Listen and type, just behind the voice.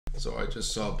So I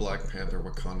just saw Black Panther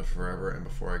Wakanda Forever, and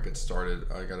before I get started,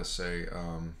 I gotta say,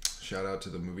 shout out to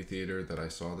the movie theater that I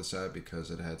saw this at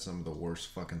because it had some of the worst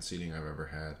fucking seating I've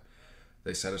ever had.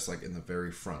 They set us like in the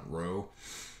very front row,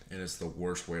 and it's the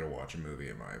worst way to watch a movie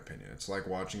in my opinion. It's like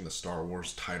watching the Star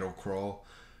Wars title crawl,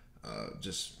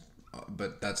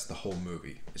 but that's the whole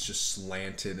movie. It's just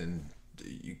slanted, and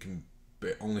you can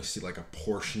only see like a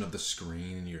portion of the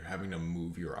screen, and you're having to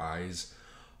move your eyes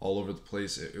all over the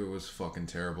place. It was fucking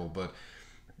terrible, but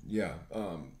yeah,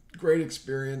 great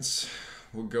experience.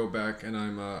 We'll go back, and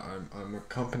I'm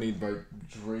accompanied by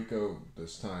Draco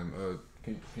this time.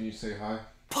 Can you say hi?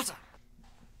 Potter.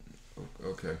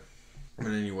 Okay. But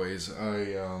anyways,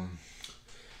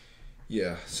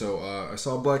 yeah, so I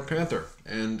saw Black Panther,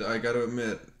 and I gotta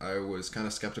admit, I was kind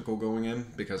of skeptical going in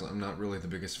because I'm not really the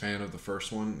biggest fan of the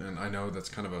first one, and I know that's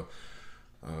kind of a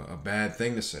bad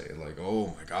thing to say. Like,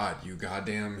 oh my god, you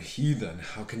goddamn heathen,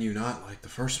 how can you not like the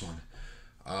first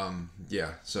one?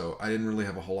 Yeah, so I didn't really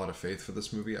have a whole lot of faith for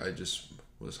this movie. I just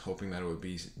was hoping that it would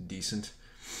be decent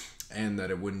and that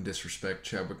it wouldn't disrespect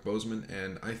Chadwick Boseman,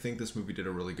 and I think this movie did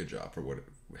a really good job for what it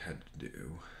had to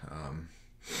do.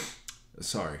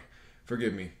 Sorry,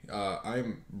 forgive me.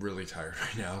 I'm really tired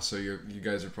right now, so you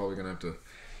guys are probably gonna have to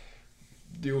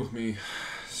deal with me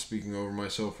speaking over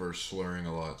myself or slurring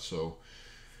a lot. So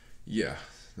yeah,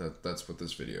 that's what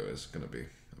this video is gonna be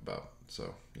about.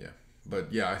 So yeah.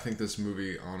 But yeah, I think this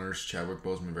movie honors Chadwick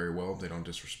Boseman very well. They don't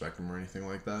disrespect him or anything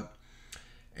like that.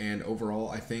 And overall,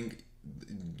 I think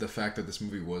the fact that this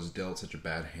movie was dealt such a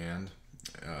bad hand,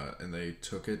 and they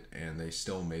took it and they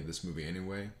still made this movie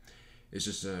anyway, is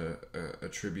just a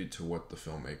tribute to what the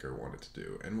filmmaker wanted to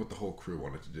do and what the whole crew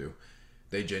wanted to do.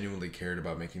 They genuinely cared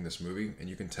about making this movie, and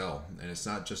you can tell. And it's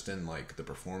not just in like the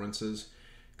performances,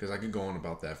 because I could go on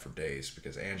about that for days,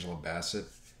 because Angela Bassett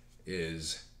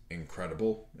is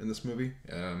incredible in this movie.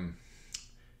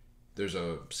 There's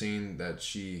a scene that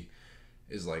she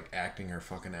is like acting her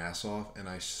fucking ass off, and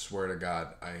I swear to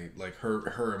God, I like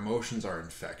her emotions are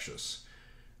infectious.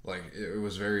 Like it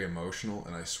was very emotional,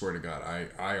 and I swear to God,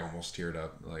 I almost teared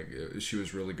up. Like she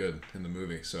was really good in the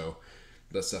movie, so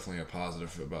that's definitely a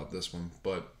positive about this one.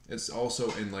 But it's also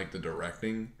in like the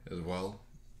directing as well,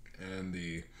 and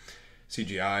the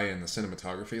CGI and the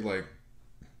cinematography. Like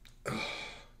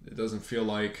it doesn't feel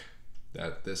like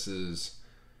that this is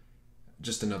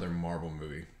just another Marvel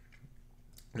movie,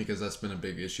 because that's been a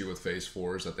big issue with Phase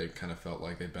 4 is that they kind of felt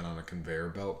like they've been on a conveyor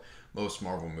belt. Most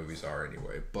Marvel movies are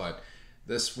anyway, but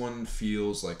this one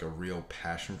feels like a real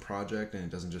passion project, and it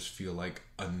doesn't just feel like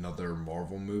another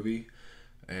Marvel movie,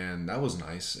 and that was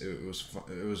nice. It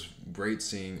was great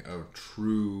seeing a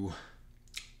true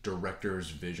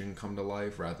director's vision come to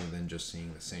life rather than just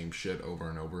seeing the same shit over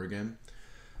and over again.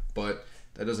 But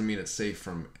that doesn't mean it's safe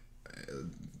from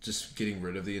just getting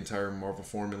rid of the entire Marvel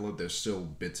formula. There's still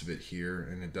bits of it here,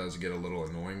 and it does get a little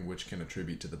annoying, which can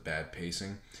attribute to the bad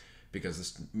pacing, because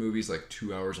this movie's like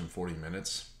 2 hours and 40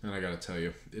 minutes, and I gotta tell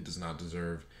you, it does not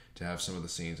deserve to have some of the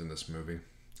scenes in this movie.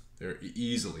 They're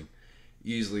easily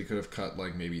could have cut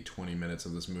like maybe 20 minutes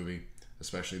of this movie,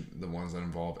 especially the ones that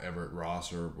involve Everett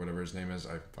Ross or whatever his name is.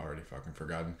 I've already fucking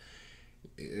forgotten.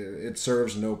 It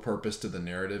serves no purpose to the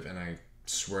narrative, and I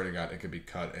swear to God, it could be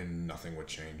cut and nothing would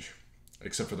change,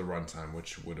 except for the runtime,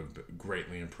 which would have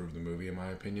greatly improved the movie in my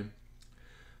opinion.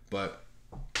 But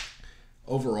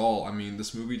overall, I mean,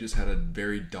 this movie just had a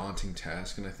very daunting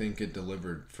task, and I think it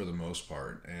delivered for the most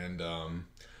part. And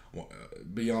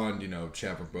beyond,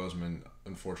 Chadwick Boseman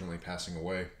unfortunately passing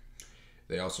away,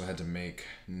 they also had to make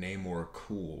Namor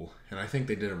cool, and I think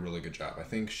they did a really good job. I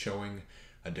think showing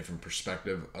a different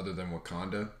perspective other than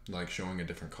Wakanda, like showing a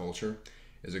different culture,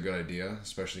 is a good idea,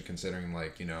 especially considering,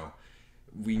 like,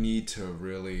 we need to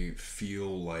really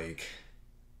feel like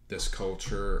this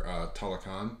culture,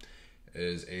 Talakan,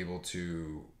 is able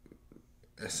to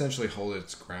essentially hold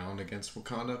its ground against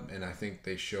Wakanda, and I think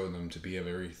they show them to be a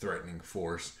very threatening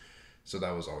force, so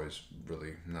that was always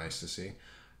really nice to see.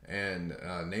 And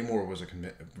Namor was a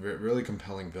really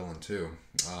compelling villain too.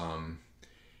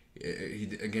 He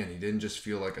didn't just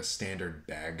feel like a standard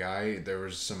bad guy. There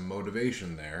was some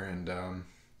motivation there, and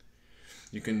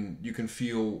you can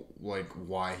feel like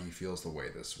why he feels the way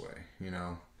this way.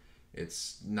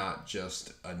 It's not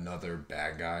just another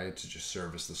bad guy to just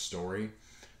service the story.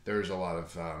 There's a lot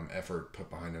of effort put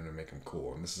behind him to make him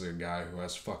cool, and this is a guy who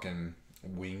has fucking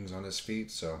wings on his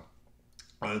feet, so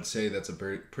I'd say that's a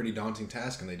pretty daunting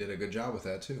task, and they did a good job with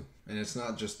that too. And it's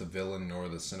not just the villain nor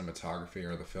the cinematography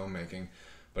or the filmmaking,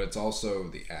 but it's also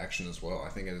the action as well. I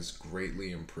think it is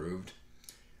greatly improved.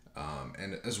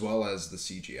 And as well as the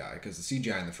CGI, because the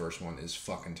CGI in the first one is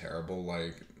fucking terrible.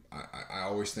 Like, I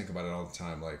always think about it all the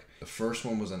time. Like, the first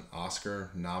one was an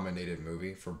Oscar-nominated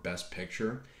movie for Best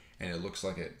Picture, and it looks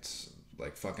like it's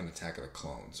like fucking Attack of the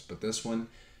Clones. But this one,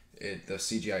 the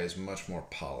CGI is much more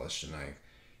polished, and I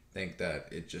think that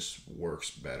it just works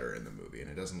better in the movie,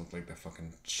 and it doesn't look like the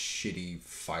fucking shitty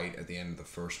fight at the end of the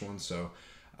first one. So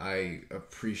I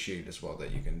appreciate as well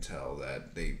that you can tell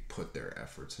that they put their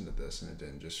efforts into this, and it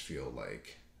didn't just feel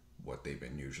like what they've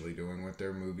been usually doing with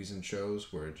their movies and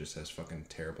shows, where it just has fucking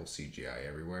terrible CGI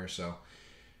everywhere. So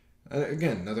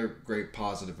again, another great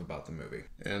positive about the movie.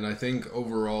 And I think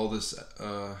overall this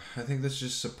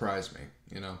just surprised me,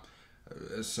 you know,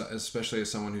 especially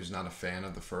as someone who's not a fan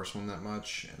of the first one that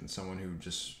much, and someone who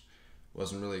just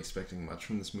wasn't really expecting much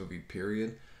from this movie,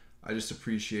 period. I just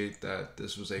appreciate that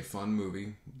this was a fun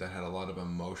movie that had a lot of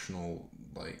emotional,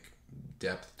 like,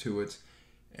 depth to it,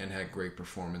 and had great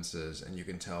performances, and you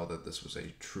can tell that this was a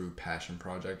true passion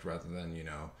project rather than, you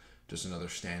know, just another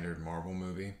standard Marvel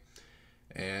movie.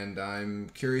 And I'm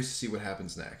curious to see what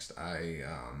happens next.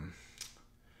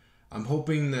 I'm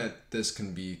hoping that this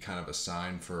can be kind of a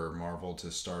sign for Marvel to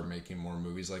start making more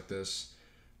movies like this,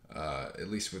 at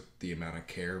least with the amount of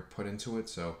care put into it.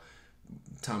 So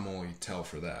time will only tell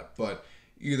for that. But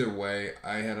either way,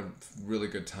 I had a really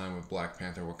good time with Black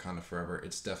Panther Wakanda Forever.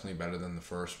 It's definitely better than the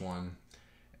first one.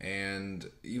 And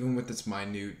even with its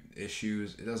minute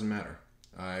issues, it doesn't matter.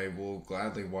 I will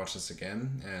gladly watch this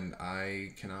again, and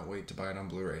I cannot wait to buy it on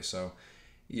Blu-ray. So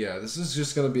yeah, this is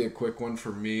just going to be a quick one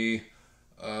for me.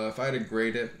 If I had to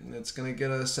grade it, it's going to get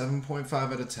a 7.5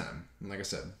 out of 10. And like I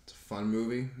said, it's a fun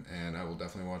movie, and I will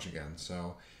definitely watch again.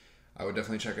 So I would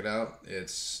definitely check it out.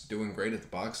 It's doing great at the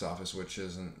box office, which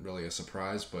isn't really a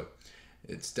surprise, but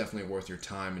it's definitely worth your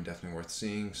time and definitely worth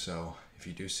seeing. So if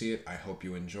you do see it, I hope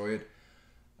you enjoy it.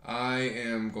 I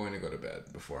am going to go to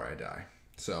bed before I die.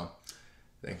 So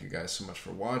thank you guys so much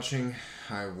for watching.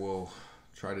 I will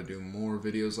try to do more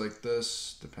videos like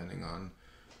this, depending on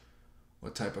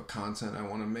what type of content I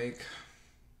want to make.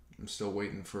 I'm still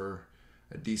waiting for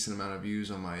a decent amount of views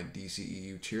on my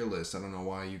DCEU tier list. I don't know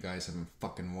why you guys haven't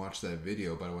fucking watched that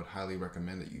video, but I would highly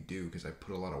recommend that you do, because I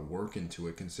put a lot of work into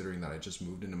it, considering that I just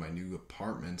moved into my new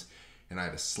apartment and I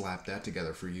had to slap that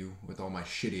together for you with all my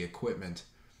shitty equipment.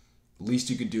 The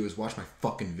least you could do is watch my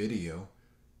fucking video.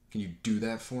 Can you do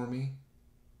that for me?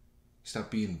 Stop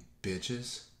being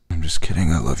bitches. I'm just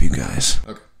kidding. I love you guys.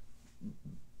 Okay.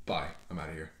 Bye. I'm out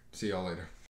of here. See y'all later.